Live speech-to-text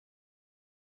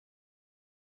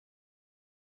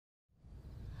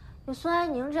有孙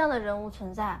安宁这样的人物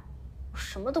存在，我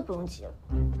什么都不用急了。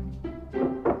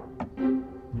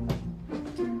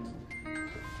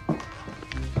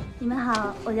你们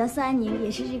好，我叫孙安宁，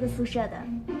也是这个宿舍的。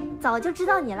早就知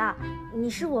道你了，你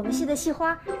是我们系的系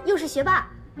花，又是学霸。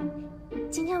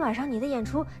今天晚上你的演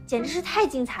出简直是太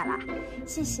精彩了，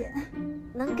谢谢。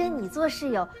能跟你做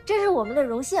室友，真是我们的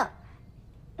荣幸。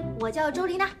我叫周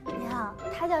丽娜，你好。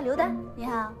她叫刘丹，你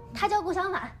好。她叫顾小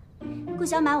满。顾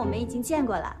小满我们已经见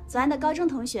过了，左岸的高中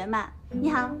同学嘛。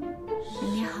你好。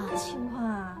你好。什么情况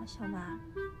啊，小满？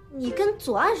你跟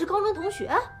左岸是高中同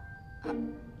学？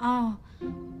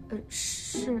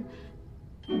是，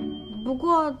不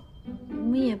过我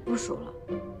们也不熟了。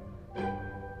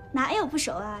哪有不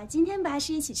熟啊？今天不还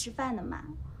是一起吃饭的吗？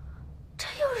这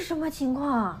又是什么情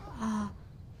况啊？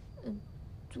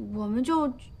我们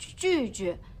就聚一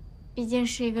聚，毕竟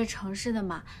是一个城市的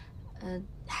嘛，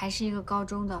还是一个高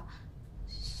中的，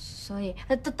所以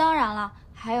当然了，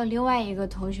还有另外一个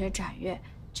同学展月。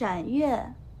展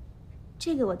月，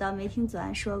这个我倒没听左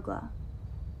岸说过。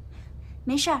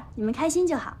没事儿，你们开心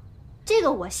就好。这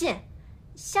个我信。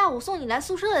下午送你来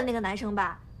宿舍的那个男生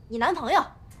吧，你男朋友，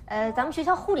咱们学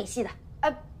校护理系的。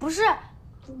不是，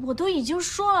我都已经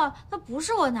说了，他不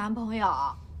是我男朋友。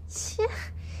切，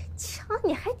抢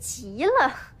你还急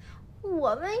了，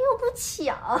我们又不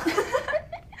抢。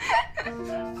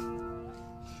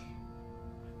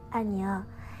安宁，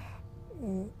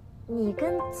你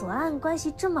跟左岸关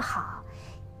系这么好，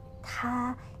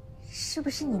他是不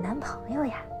是你男朋友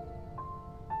呀？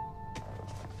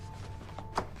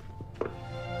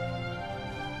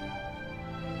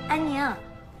安宁，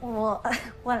我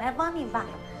来帮你吧。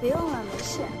不用了，没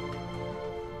事。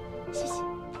谢谢。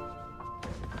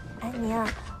安宁，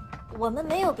我们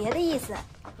没有别的意思，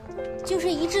就是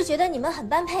一致觉得你们很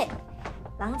般配，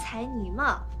郎才女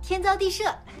貌，天造地设。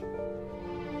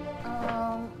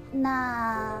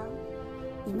那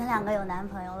你们两个有男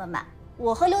朋友了吗？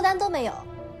我和刘丹都没有，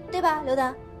对吧，刘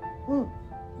丹？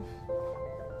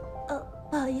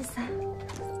不好意思啊。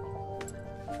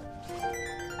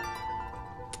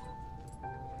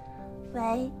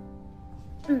喂，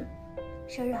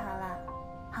收拾好了，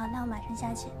好，那我马上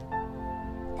下去，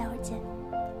待会儿见。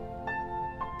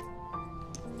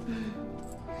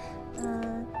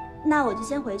那我就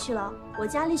先回去了。我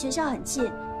家离学校很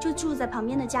近，就住在旁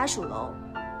边的家属楼。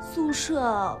宿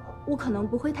舍我可能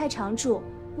不会太常住，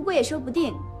不过也说不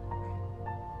定，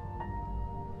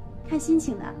看心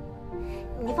情的。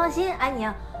你放心，安宁，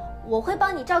我会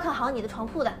帮你照看好你的床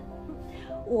铺的。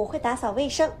我会打扫卫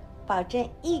生，保证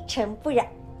一尘不染。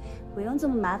不用这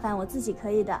么麻烦，我自己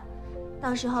可以的。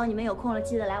到时候你们有空了，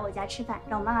记得来我家吃饭，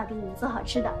让我妈妈给你们做好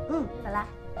吃的。走啦，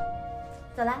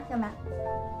走啦，小满。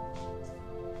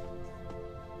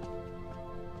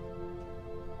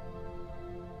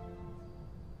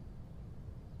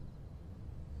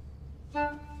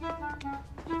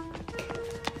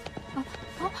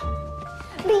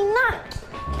丽娜，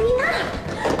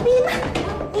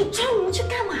你专门去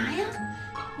干嘛呀？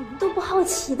你们都不好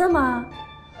奇的吗？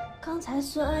刚才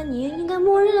孙安宁应该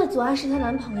默认了左岸是她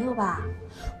男朋友吧？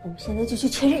我们现在就去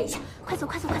确认一下，快走，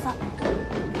快走，快走！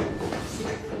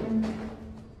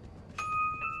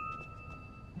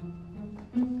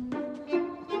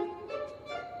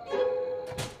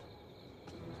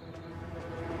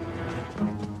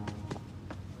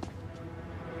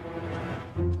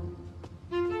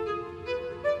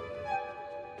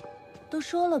都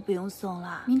说了不用送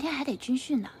了，明天还得军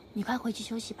训呢，你快回去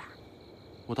休息吧。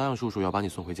我答应叔叔要把你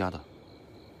送回家的。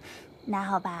那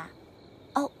好吧。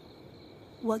哦，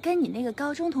我跟你那个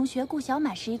高中同学顾小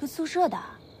满是一个宿舍的，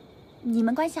你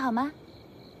们关系好吗？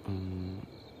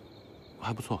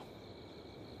还不错。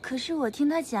可是我听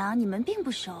他讲你们并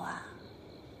不熟啊。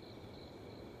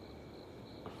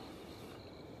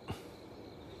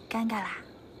尴尬啦。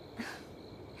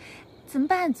怎么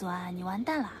办，左岸？你完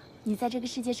蛋了！你在这个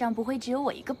世界上不会只有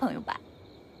我一个朋友吧？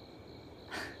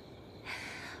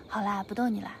好啦，不逗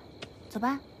你了，走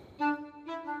吧。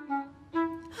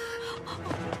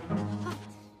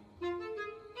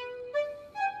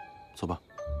走吧。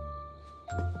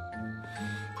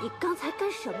你刚才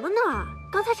干什么呢？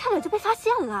刚才差点就被发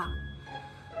现了。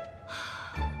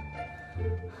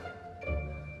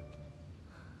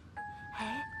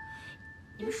哎，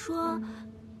你们说，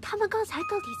他们刚才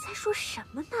到底在说什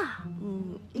么呢？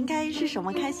应该是什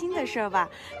么开心的事吧？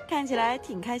看起来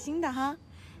挺开心的哈。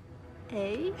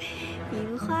哎，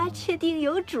名花确定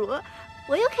有主，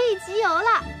我又可以集邮了。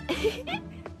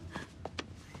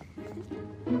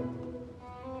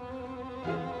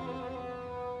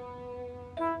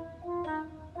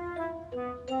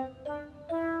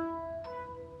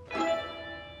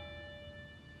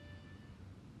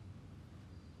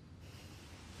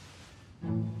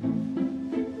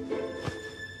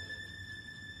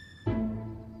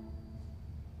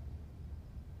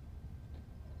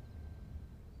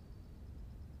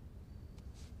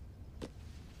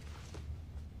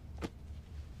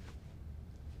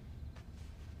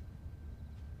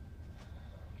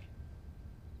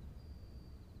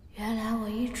原来我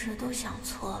一直都想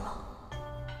错了。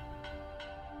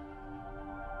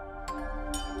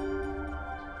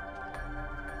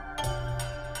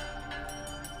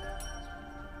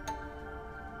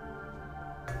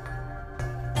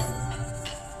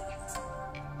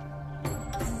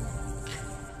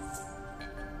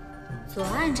左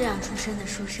岸这样出身的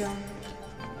书生，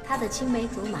他的青梅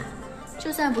竹马，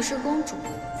就算不是公主，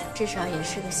至少也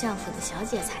是个相府的小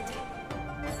姐才对。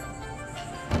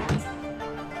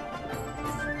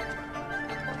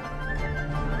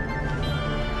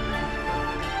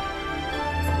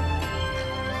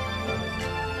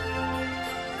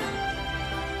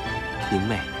林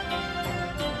妹，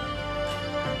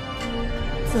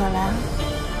左蓝。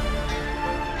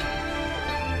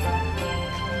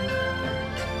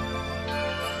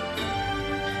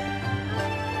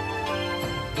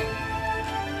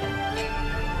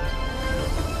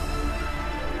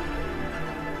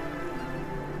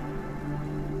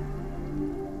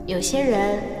有些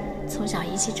人从小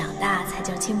一起长大才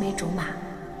叫青梅竹马，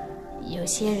有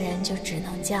些人就只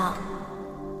能叫……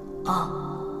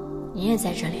哦，你也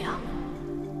在这里啊！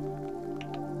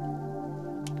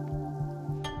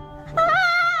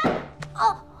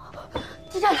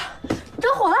地震了，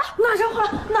着火了！哪着火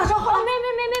了？哪着火了？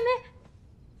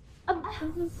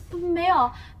没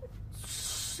有，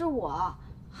是我。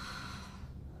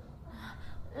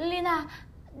丽娜，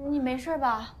你没事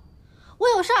吧？我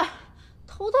有事儿，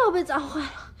头都要被砸坏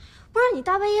了。不知道你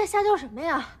大半夜瞎叫什么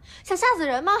呀？想吓死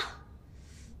人吗？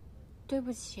对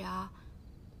不起啊，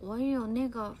我有那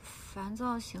个烦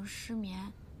躁型失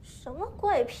眠。什么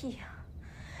怪癖呀？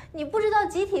你不知道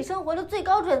集体生活的最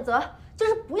高准则就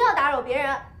是不要打扰别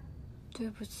人。对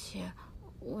不起，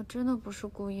我真的不是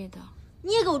故意的。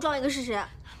你也给我装一个试试。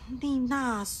丽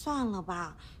娜，算了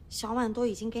吧，小婉都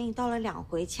已经给你道了2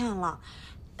回歉了，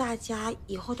大家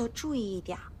以后都注意一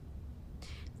点。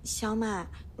小满，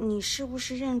你是不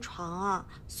是认床啊？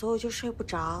所以就睡不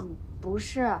着？不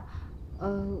是，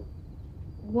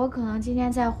我可能今天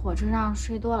在火车上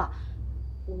睡多了，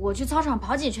我去操场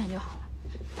跑几圈就好了。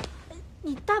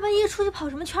你大半夜出去跑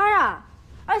什么圈啊？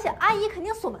而且阿姨肯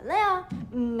定锁门了呀。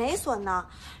没锁呢，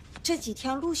这几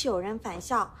天陆续有人返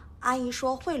校，阿姨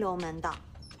说会留门的。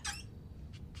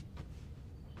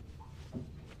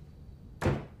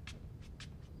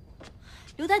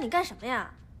刘丹，你干什么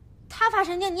呀？他发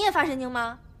神经，你也发神经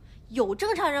吗？有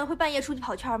正常人会半夜出去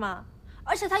跑圈吗？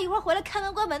而且他一会儿回来开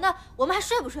门关门的，我们还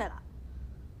睡不睡了？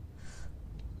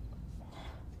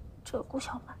这顾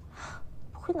小满，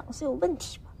不会脑子有问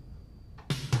题吧？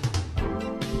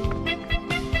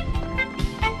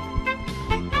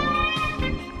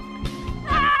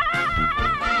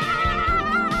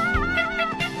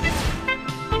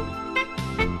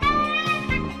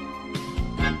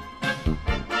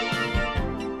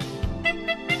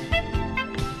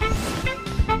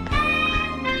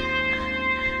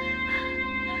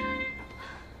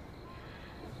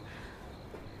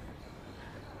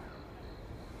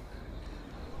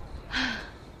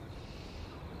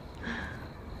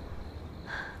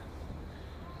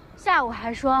下午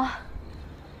还说，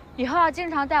以后要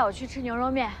经常带我去吃牛肉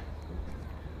面。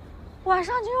晚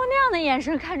上就用那样的眼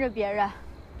神看着别人，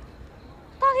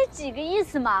到底几个意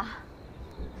思嘛？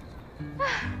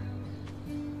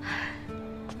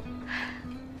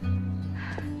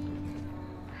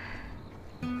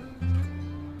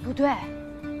不对，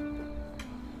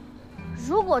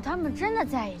如果他们真的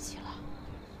在一起了，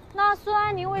那孙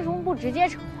安宁为什么不直接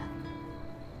承认？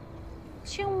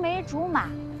青梅竹马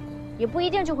也不一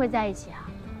定就会在一起啊，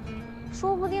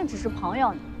说不定只是朋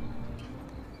友呢。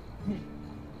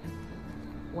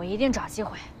我一定找机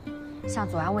会向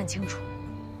左安问清楚，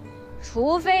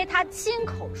除非他亲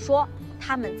口说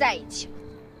他们在一起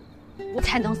了，我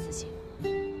才能死心。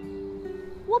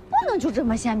我不能就这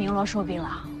么先鸣锣收兵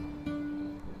了。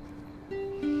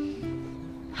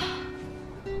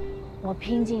我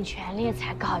拼尽全力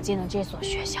才考进了这所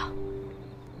学校，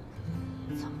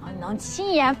怎么能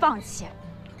轻言放弃？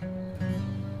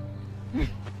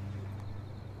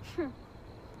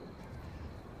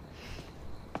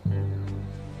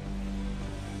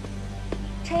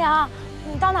陈阳，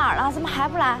你到哪儿了？怎么还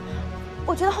不来？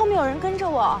我觉得后面有人跟着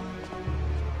我。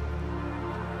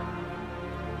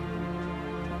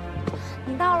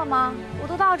你到了吗？我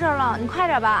都到这儿了，你快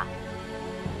点吧。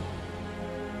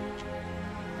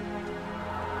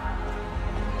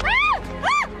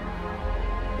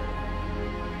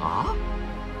啊？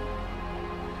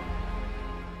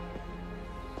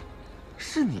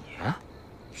是你？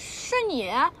是你，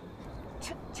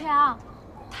陈阳，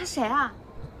他谁啊？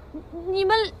你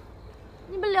们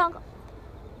两个，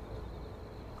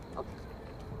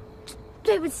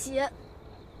对不起，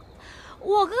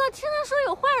我哥哥听他说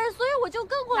有坏人，所以我就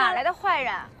跟过来。哪来的坏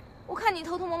人？我看你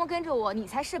偷偷摸摸跟着我，你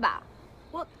才是吧？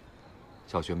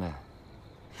小学妹，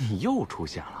你又出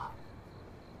现了。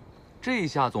这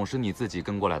下总是你自己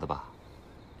跟过来的吧？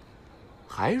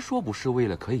还说不是为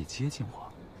了可以接近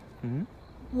我？嗯？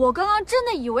我刚刚真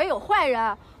的以为有坏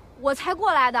人，我才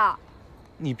过来的。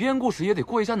你编故事也得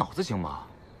过一下脑子行吗？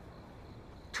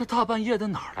这大半夜的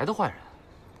哪来的坏人？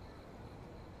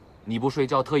你不睡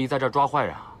觉，特意在这儿抓坏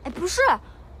人啊？哎，不是，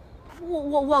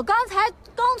我刚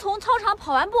从操场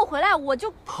跑完步回来，我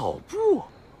就跑步。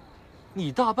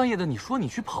你大半夜的，你说你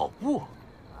去跑步？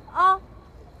啊，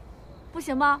不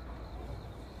行吗？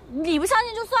你不相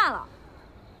信就算了。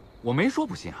我没说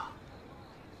不信啊，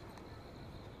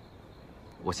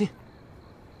我信。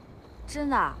真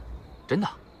的？真的。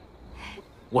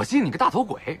我信你个大头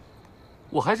鬼！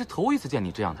我还是头一次见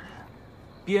你这样的人，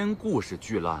编故事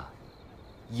巨烂，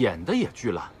演的也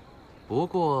巨烂。不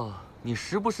过你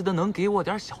时不时的能给我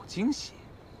点小惊喜，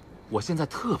我现在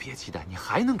特别期待你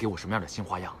还能给我什么样的新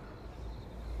花样。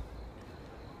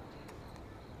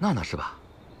娜是吧？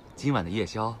今晚的夜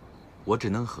宵，我只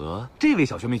能和这位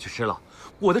小学妹去吃了，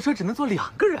我的车只能坐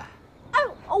2个人。哎，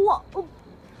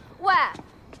喂，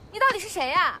你到底是谁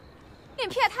呀？脸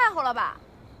皮也太厚了吧！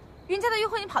人家的约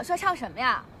会你跑车上什么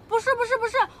呀？不是，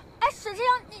哎，是这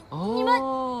样，你们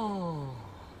哦，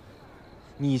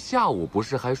你下午不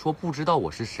是还说不知道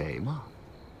我是谁吗？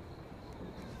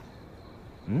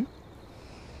嗯？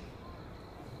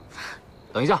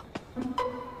等一下，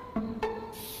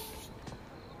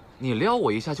你撩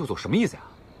我一下就走，什么意思呀？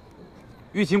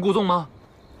欲擒故纵吗？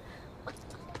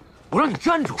我让你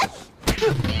站住！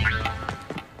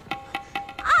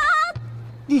啊！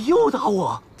你又打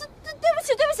我！对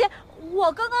不起，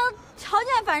我刚刚条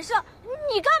件反射，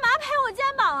你干嘛拍我肩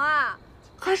膀啊？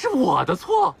还是我的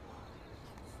错。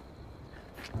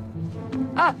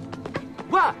哎，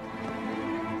喂，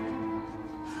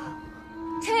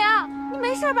陈阳，你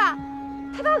没事吧？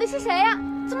他到底是谁呀？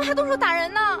怎么还动手打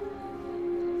人呢？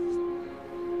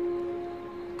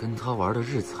跟他玩的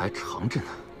日子还长着呢。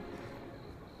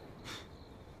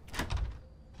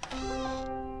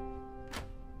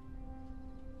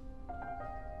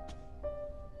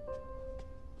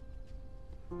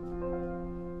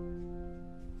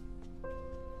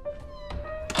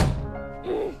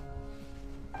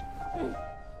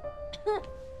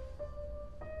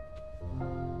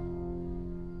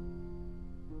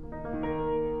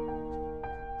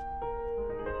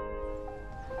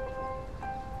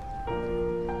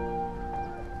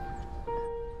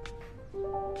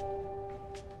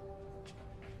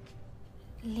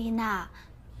丽娜，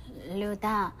刘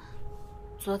丹，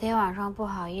昨天晚上不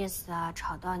好意思啊，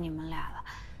吵到你们俩了。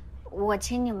我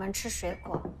请你们吃水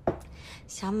果。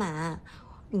小满，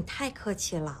你太客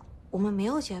气了，我们没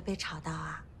有觉得被吵到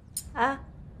啊。哎，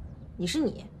你是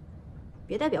你，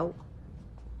别代表我。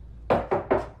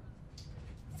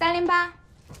308，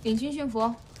领军训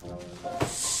服。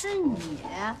是你？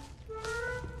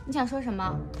你想说什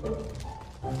么？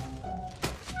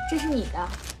这是你的，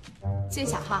最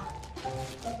小号。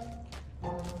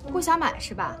顾小满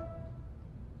是吧？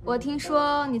我听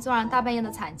说你昨晚大半夜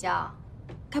的惨叫，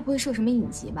该不会是有什么隐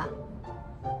疾吧？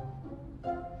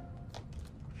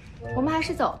我们还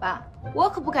是走吧，我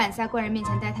可不敢在官人面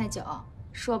前待太久，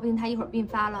说不定他一会儿病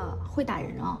发了会打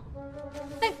人哦。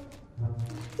哎，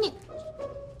你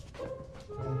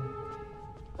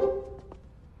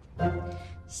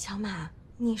小满，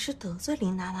你是得罪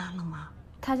林娜娜了吗？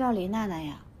她叫林娜娜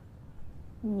呀，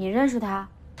你认识她？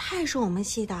她也是我们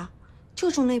系的，就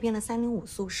住那边的305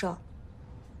宿舍。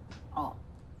哦，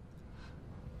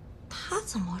她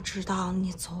怎么知道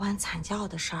你昨晚惨叫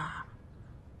的事儿？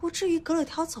不至于隔了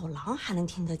条走廊还能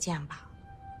听得见吧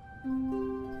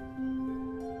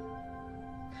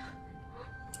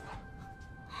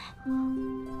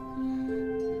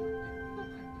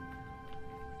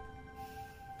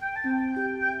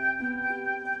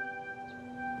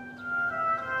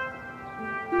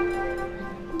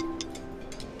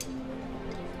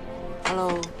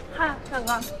？Hello， 嗨，大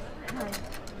哥。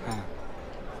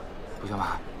顾小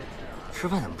满，吃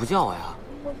饭怎么不叫我呀？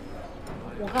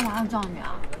我干嘛要叫你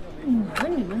啊？你和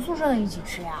你们宿舍的一起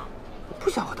吃呀？我不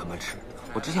想和他们吃，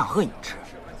我只想和你吃。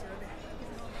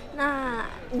那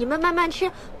你们慢慢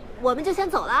吃，我们就先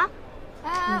走了。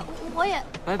哎，我也。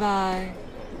拜拜。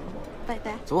拜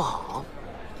拜。走好。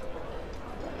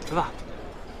吃饭。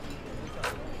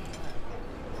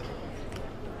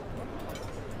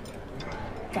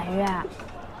展月，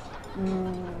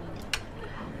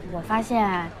我发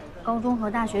现高中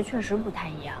和大学确实不太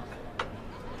一样。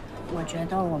我觉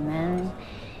得我们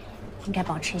应该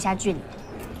保持一下距离。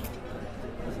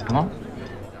什么？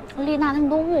和丽娜他们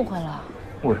都误会了。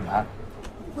为什么？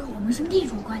问我们是那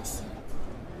种关系。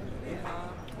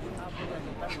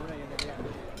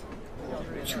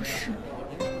就是。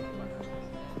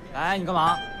哎，你干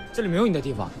嘛？这里没有你的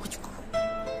地方，快去，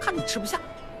看你吃不下。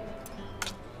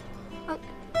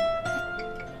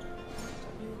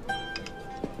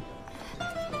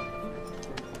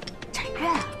展月，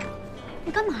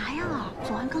你干嘛呀？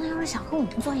左岸刚才要是想和我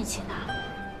们坐一起呢。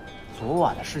昨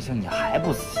晚的事情你还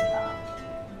不死心啊？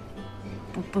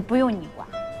不用你管。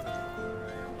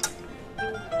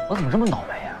我怎么这么倒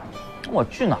霉呀？我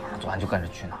去哪儿，昨晚就跟着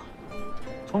去哪儿。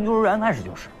从幼儿园开始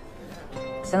就是，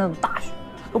现在都大学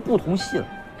都不同系了，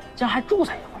竟然还住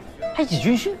在一块儿，还一起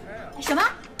军训。什么？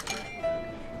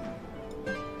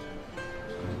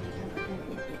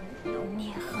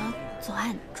你和左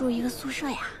岸住一个宿舍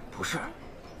呀？不是，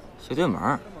斜对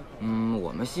门。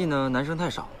我们系呢男生太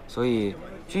少，所以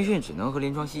军训只能和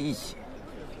临床系一起。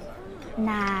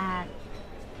那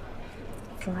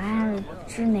左岸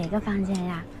住哪个房间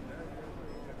呀？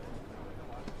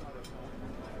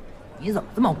你怎么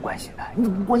这么不关心他？你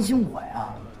怎么不关心我呀？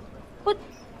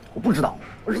我不知道，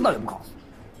我知道也不告诉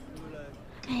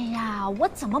你。哎呀，我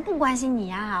怎么不关心你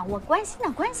呀？我关心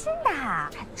的，关心的。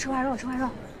吃块肉，吃块肉。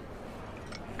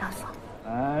告诉我。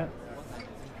哎，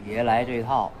别来这一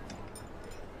套。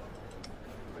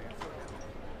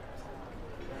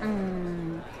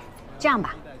这样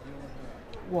吧，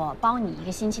我包你1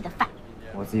个星期的饭。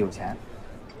我自己有钱。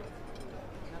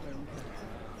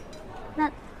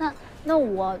那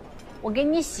我给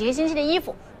你洗1个星期的衣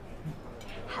服，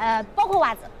包括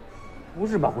袜子。不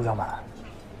是吧，胡小满？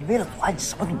你为了左岸，你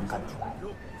什么都能干得出来。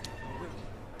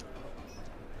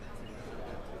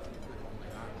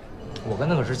我跟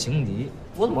他可是情敌，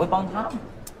我怎么会帮他呢？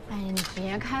哎呀，你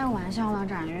别开玩笑了，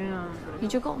展月啊！你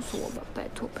就告诉我吧，拜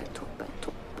托拜托拜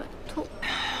托拜托。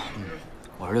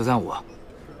我是635，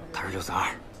他是632。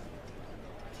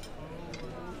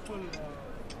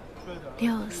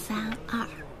632，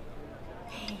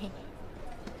嘿嘿。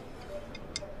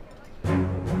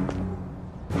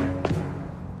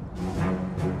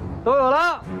都有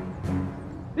了，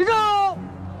立正，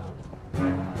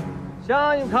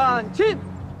向右看齐，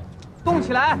动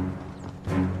起来，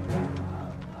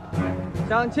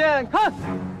向前看，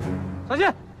上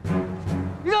线，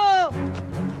立正，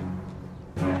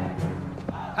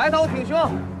抬头挺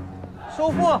胸，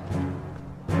收腹。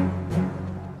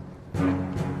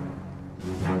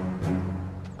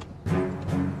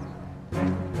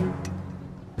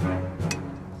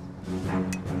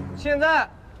现在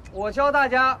我教大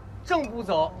家正步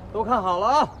走，都看好了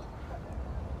啊！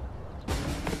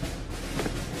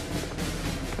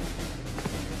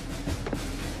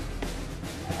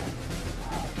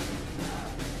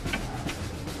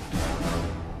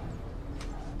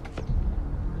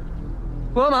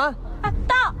胡小满，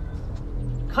到。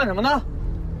看什么呢？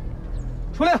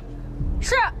出列。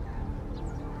是。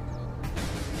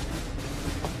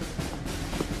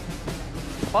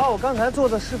把我刚才做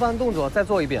的示范动作再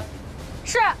做一遍。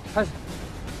是。开始。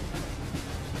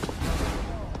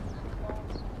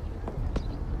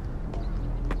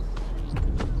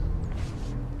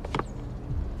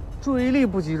注意力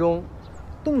不集中，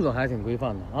动作还挺规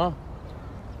范的啊。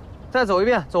再走一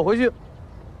遍，走回去。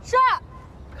是。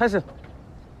开始。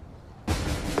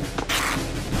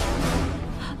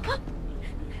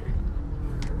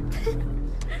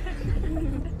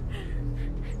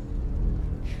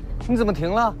你怎么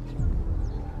停了？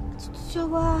教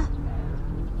官，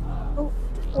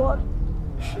我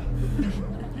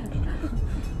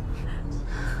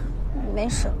没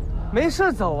事。没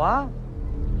事，走啊。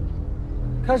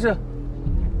开始。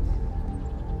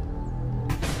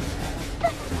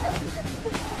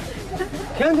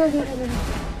停！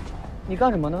你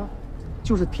干什么呢？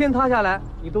就是天塌下来，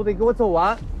你都得给我走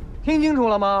完，听清楚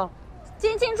了吗？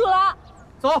听清楚了。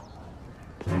走。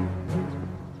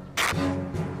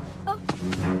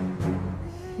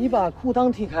你把裤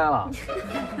裆踢开了。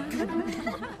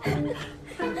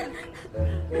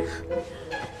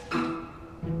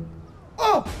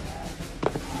哦。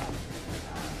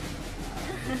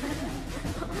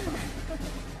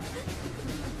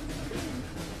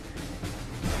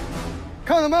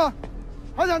看什么？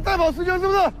还想再跑10圈是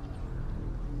不是？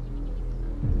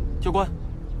教官，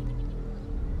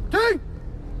停！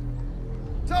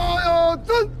加油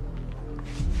针！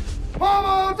跑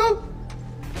马针！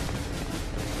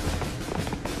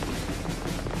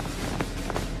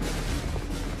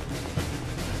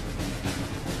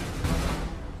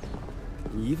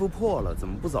你衣服破了，怎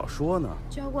么不早说呢？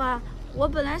教官，我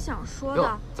本来想说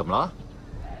的。怎么了？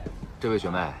这位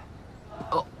学妹，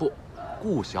哦不，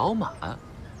顾小满，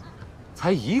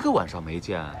才1个晚上没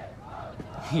见，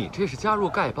你这是加入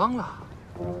丐帮了？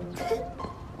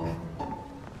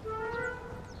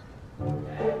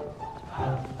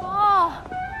哦，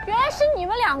原来是你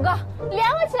们两个联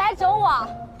合起来整我。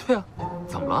对啊，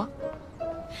怎么了？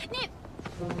你，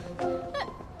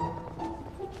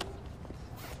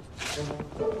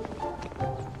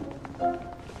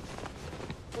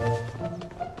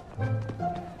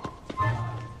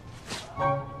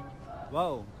哇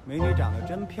哦，美女长得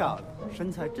真漂亮，身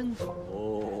材真好。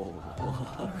哦，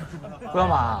顾小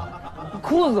满，你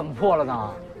裤子怎么破了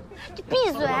呢？你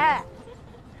闭嘴！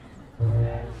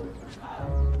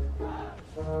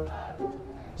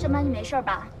小满，你没事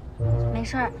吧？没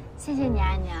事儿，谢谢你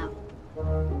啊，你啊。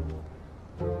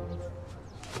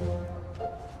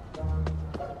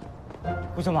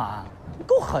顾小满，你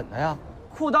够狠的呀，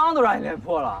裤裆都让你练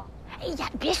破了。哎呀，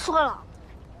你别说了。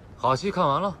好戏看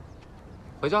完了，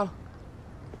回家了。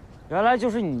原来就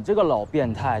是你这个老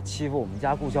变态欺负我们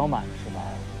家顾小满是吧？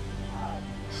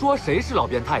说谁是老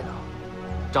变态呢？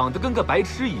长得跟个白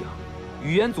痴一样，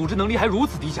语言组织能力还如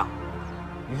此低下。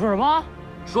你说什么？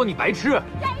说你白痴。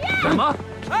展玉。什么？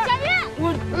展玉，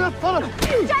放了。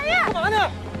展玉，干嘛呢？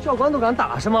教官都敢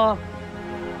打是吗？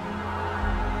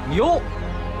牛。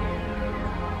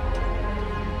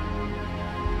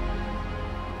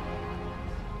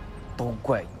都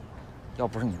怪你，要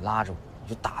不是你拉着我，我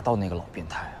就打到那个老变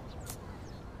态啊！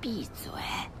闭嘴！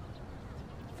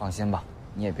放心吧，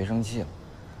你也别生气了，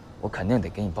我肯定得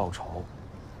给你报仇，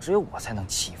只有我才能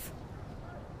欺负。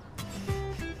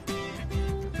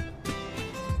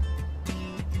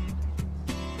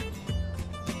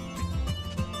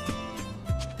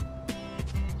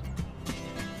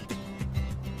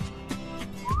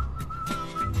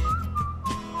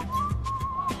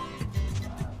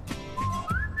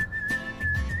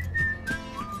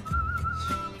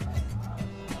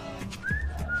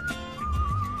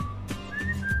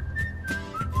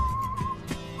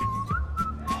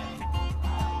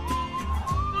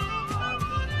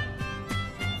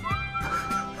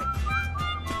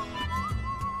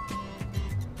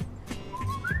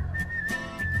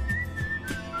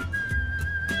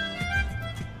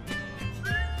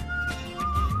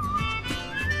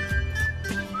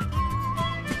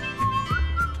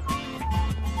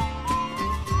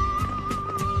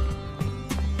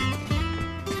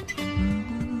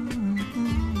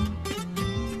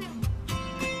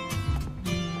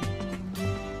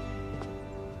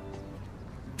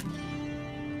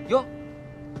哟，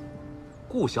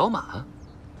顾小满，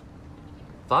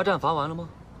罚站罚完了吗？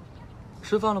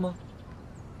吃饭了吗？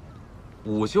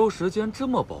午休时间这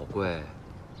么宝贵，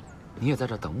你也在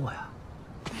这等我呀？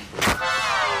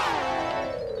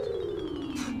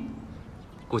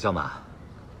顾小满，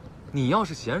你要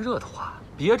是嫌热的话，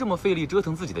别这么费力折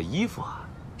腾自己的衣服啊。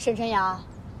沈晨阳，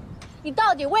你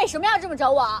到底为什么要这么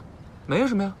整我？没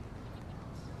什么呀，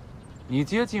你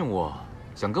接近我，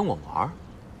想跟我玩，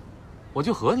我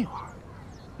就和你玩，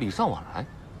礼尚往来。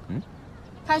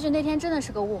开学那天真的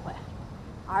是个误会，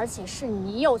而且是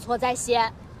你有错在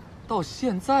先。到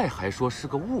现在还说是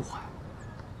个误会，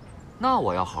那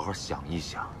我要好好想一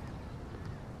想，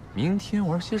明天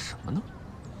玩些什么呢？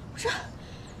不是，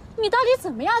你到底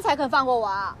怎么样才肯放过我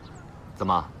啊？怎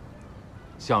么，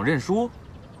想认输？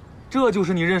这就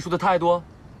是你认输的态度？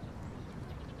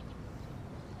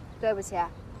对不起，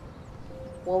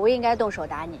我不应该动手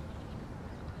打你，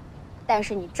但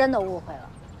是你真的误会了。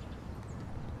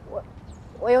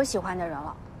我有喜欢的人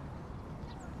了，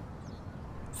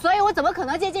所以我怎么可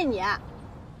能接近你？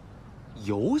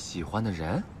有喜欢的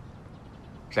人？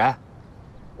谁？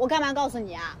我干嘛告诉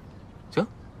你啊？行，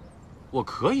我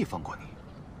可以放过你，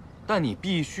但你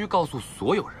必须告诉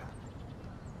所有人，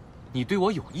你对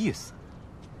我有意思，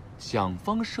想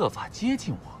方设法接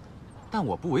近我，但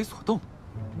我不为所动。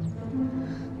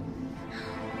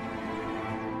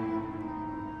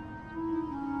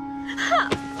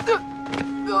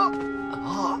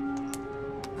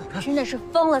真的是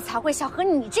疯了才会想和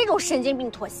你这种神经病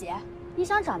妥协。你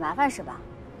想找麻烦是吧？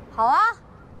好啊，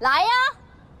来呀，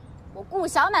我顾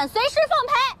小满随时奉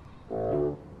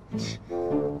陪。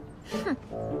哼，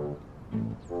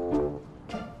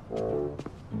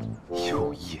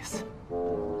有意思。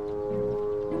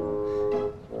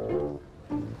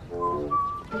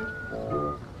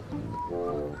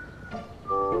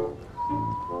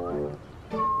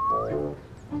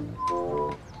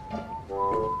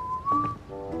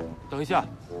等一下。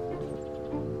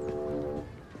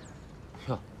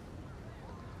哟，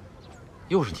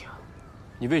又是你啊！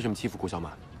你为什么欺负顾小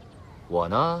满？我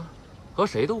呢，和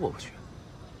谁都过不去，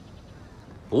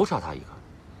不差他一个。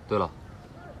对了，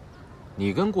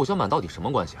你跟顾小满到底什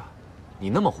么关系啊？你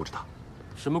那么护着他？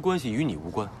什么关系与你无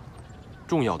关，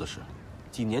重要的是，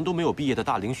几年都没有毕业的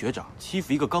大龄学长欺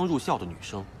负一个刚入校的女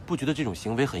生，不觉得这种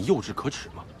行为很幼稚可耻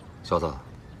吗？小子，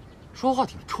说话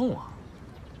挺冲啊！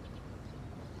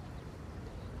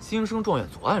新生状元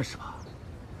左岸是吧？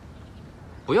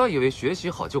不要以为学习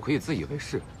好就可以自以为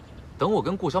是，等我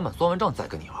跟顾小满算完账再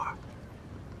跟你玩。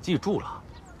记住了，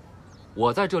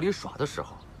我在这里耍的时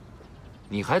候，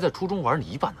你还在初中玩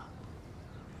泥巴呢。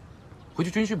回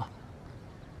去军训吧，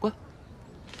乖。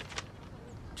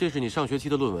这是你上学期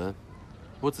的论文，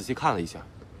我仔细看了一下，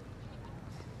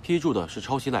批注的是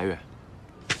抄袭来源。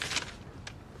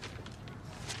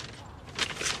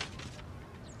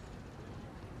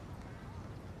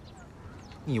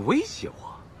你威胁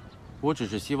我？我只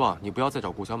是希望你不要再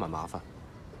找顾小满麻烦。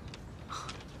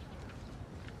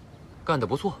干得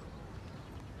不错。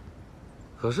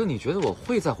可是你觉得我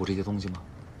会在乎这些东西吗？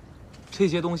这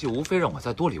些东西无非让我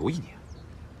再多留一年，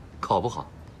考不好，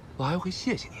我还会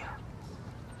谢谢你。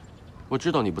我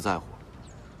知道你不在乎，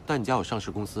但你家有上市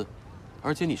公司，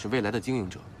而且你是未来的经营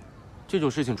者，这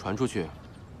种事情传出去，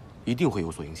一定会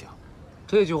有所影响。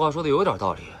这句话说的有点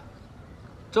道理。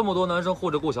这么多男生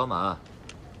护着顾小满，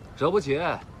惹不起，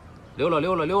溜了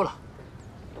溜了溜了。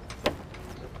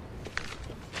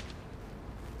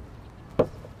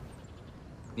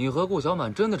你和顾小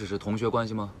满真的只是同学关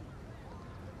系吗？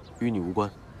与你无关。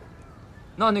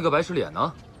那个白痴脸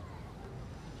呢？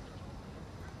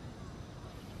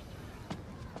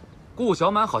顾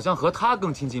小满好像和他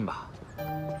更亲近吧？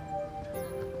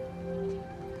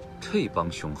这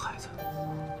帮熊孩子，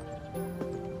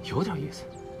有点意思。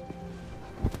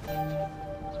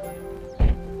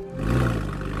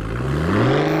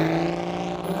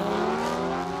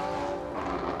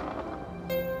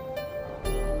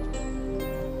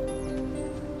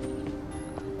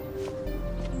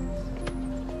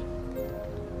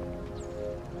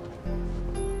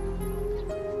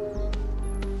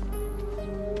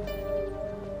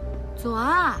左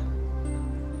啊，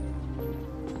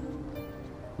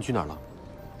你去哪儿了？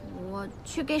我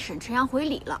去给沈晨阳回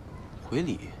礼了。回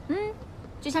礼？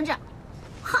就像这样，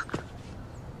哈，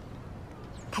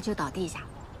他就倒地下。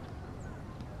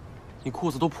你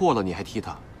裤子都破了，你还踢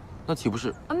他，那岂不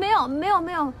是？没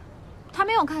有，他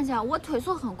没有看见，我腿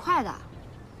速很快的。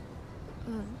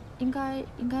应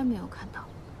该没有看到。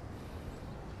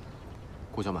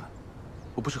顾小满，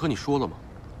我不是和你说了吗？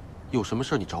有什么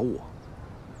事儿你找我，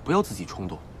不要自己冲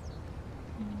动。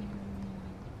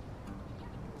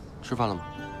吃饭了吗？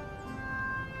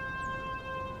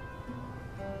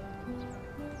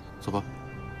走吧，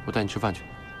我带你吃饭去。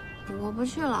我不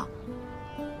去了，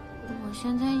我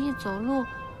现在一走路，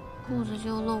裤子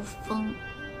就漏风。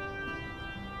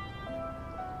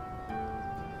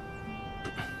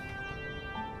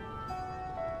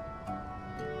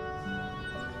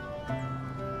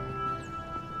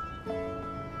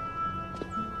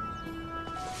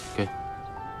给，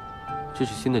这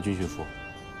是新的军训服，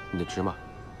你的尺码，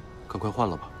赶快换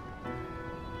了吧。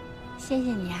谢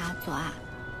谢你啊，左啊，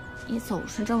你总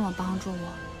是这么帮助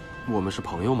我。我们是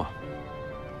朋友嘛。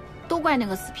都怪那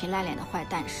个死皮赖脸的坏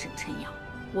蛋沈晨阳，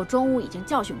我中午已经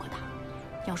教训过他，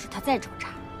要是他再找茬，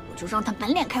我就让他满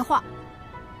脸开花。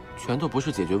拳头不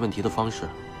是解决问题的方式，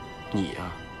你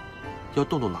呀，要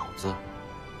动动脑子。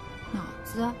脑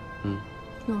子？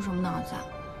用什么脑子啊？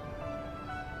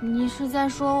你是在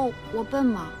说我笨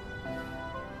吗？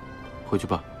回去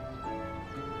吧，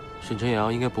沈晨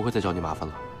阳应该不会再找你麻烦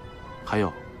了。还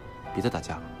有，别再打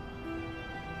架了。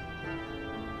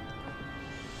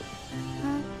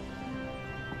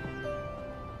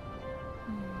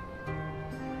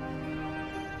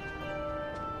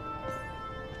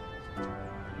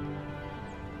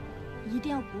一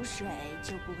定要补水，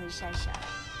就不会晒伤。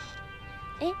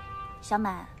哎，小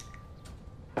满，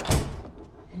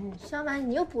小满，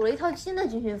你又补了一套新的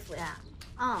军训服呀？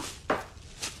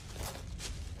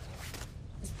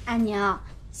安宁，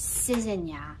谢谢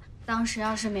你啊！当时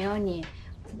要是没有你，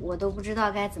我都不知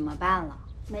道该怎么办了。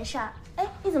没事儿。哎，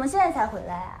你怎么现在才回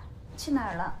来啊？去哪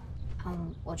儿了？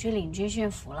我去领军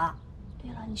训服了。对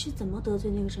了，你是怎么得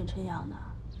罪那个沈晨阳的？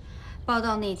报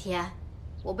道那天，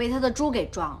我被他的猪给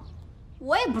撞了，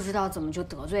我也不知道怎么就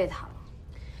得罪他了。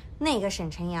那个沈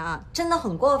晨阳真的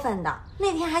很过分的，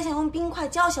那天还想用冰块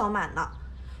浇小满呢。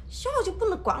小小就不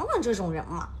能管管这种人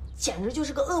吗？简直就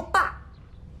是个恶霸。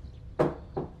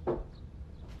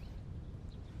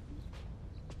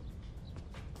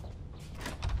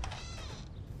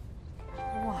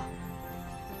哇，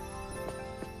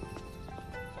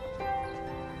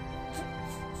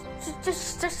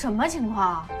这什么情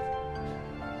况？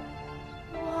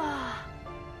哇，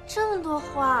这么多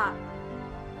花！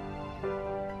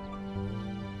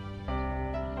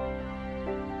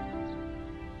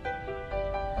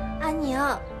安宁，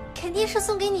宁，肯定是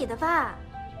送给你的吧？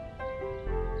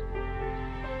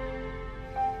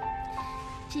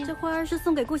这花儿是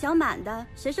送给顾小满的，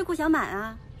谁是顾小满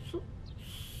啊？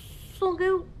送给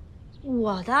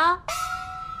我的。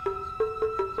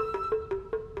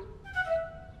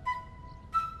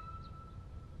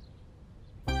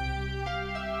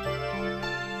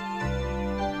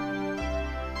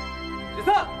解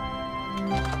散。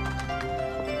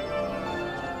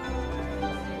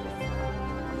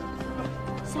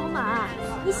小马，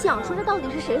你想出这到底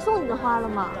是谁送你的花了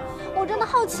吗？我真的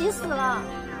好奇死了。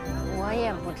我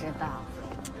也不知道。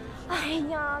哎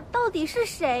呀，到底是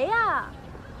谁呀？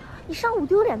你上午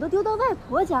丢脸都丢到外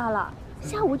婆家了，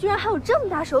下午居然还有这么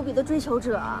大手笔的追求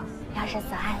者。要是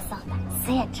小爱送的，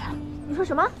死也成。你说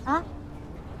什么啊？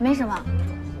没什么。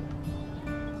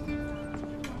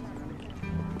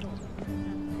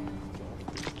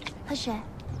喝水。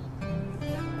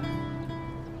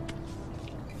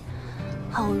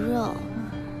好热。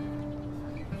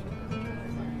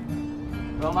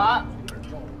小满，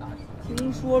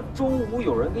听说中午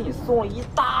有人给你送了一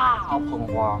大捧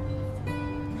花，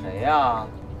谁呀？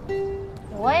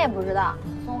我也不知道，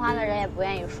送花的人也不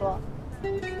愿意说。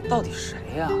到底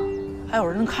谁呀？还有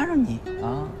人能看上你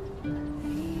啊？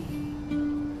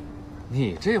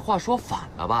你这话说反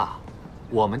了吧？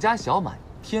我们家小满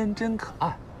天真可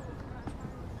爱，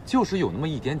就是有那么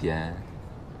一点点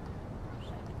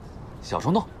小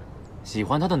冲动，喜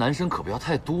欢她的男生可不要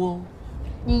太多哦。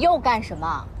你又干什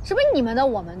么？什么你们的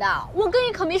我们的？我跟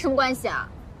你可没什么关系啊。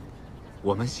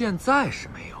我们现在是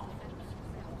没有，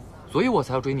所以我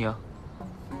才要追你啊。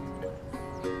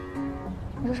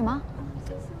你说什么？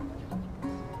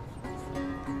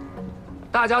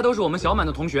大家都是我们小满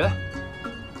的同学，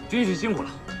军训辛苦了，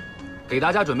给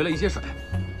大家准备了一些水，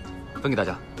分给大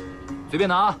家，随便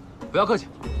拿啊，不要客气。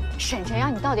沈晨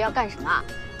阳，你到底要干什么？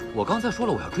我刚才说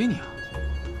了我要追你啊。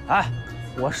哎，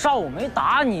我上午没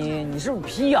打你，你是不是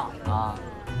皮痒啊？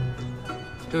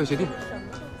这位学弟，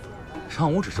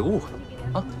上午只是个误会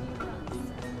啊。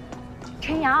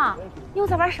陈阳，你又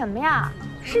在玩什么呀？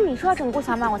是你说要整顾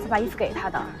小满，我才把衣服给他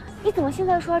的，你怎么现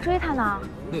在说要追他呢？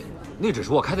那只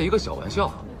是我开的一个小玩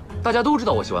笑，大家都知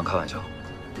道我喜欢开玩笑。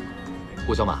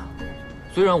顾小满，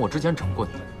虽然我之前整过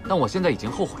你，但我现在已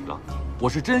经后悔了，我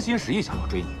是真心实意想要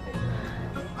追你。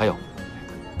还有，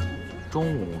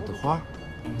中午的花，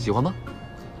喜欢吗？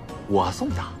我送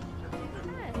的。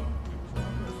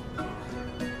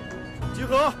集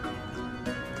合。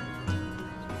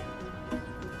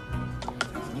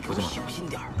你可小心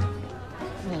点儿。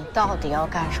你到底要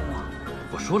干什么？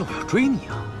我说了我要追你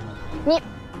啊。你。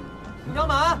小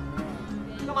满，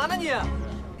干嘛呢你？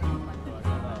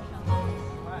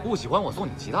不喜欢我送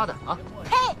你其他的啊？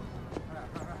呸！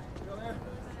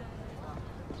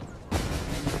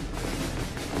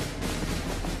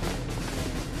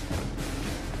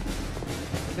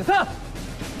解散，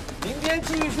明天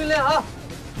继续训练啊！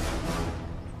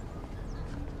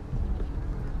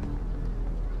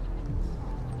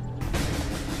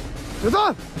解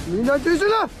散，明天继续训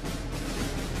练。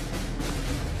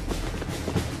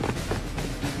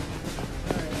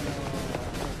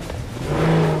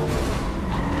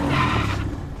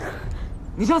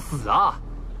你想死啊？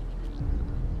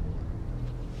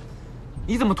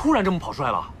你怎么突然这么跑出来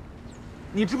了？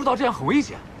你知不知道这样很危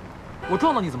险？我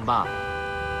撞到你怎么办？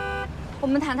我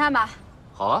们谈谈吧。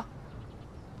好啊，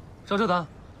上车谈。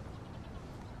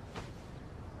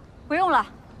不用了，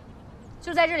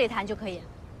就在这里谈就可以。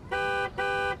哎，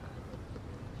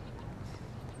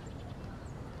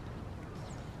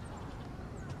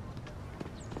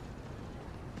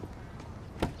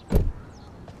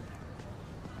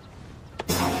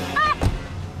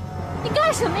你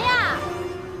干什么呀？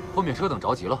后面车等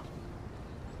着急了。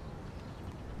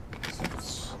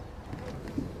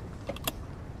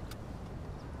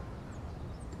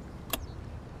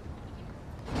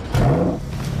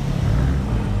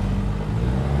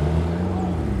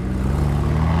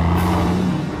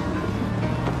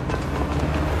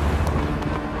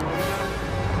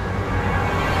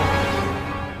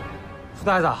书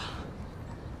呆子，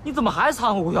你怎么还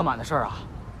掺和顾小满的事儿啊？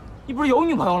你不是有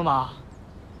女朋友了吗？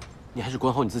你还是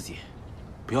管好你自己，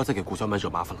不要再给顾小满惹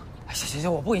麻烦了。哎，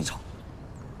行，我不跟你吵。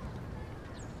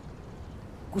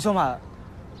顾小满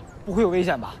不会有危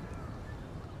险吧？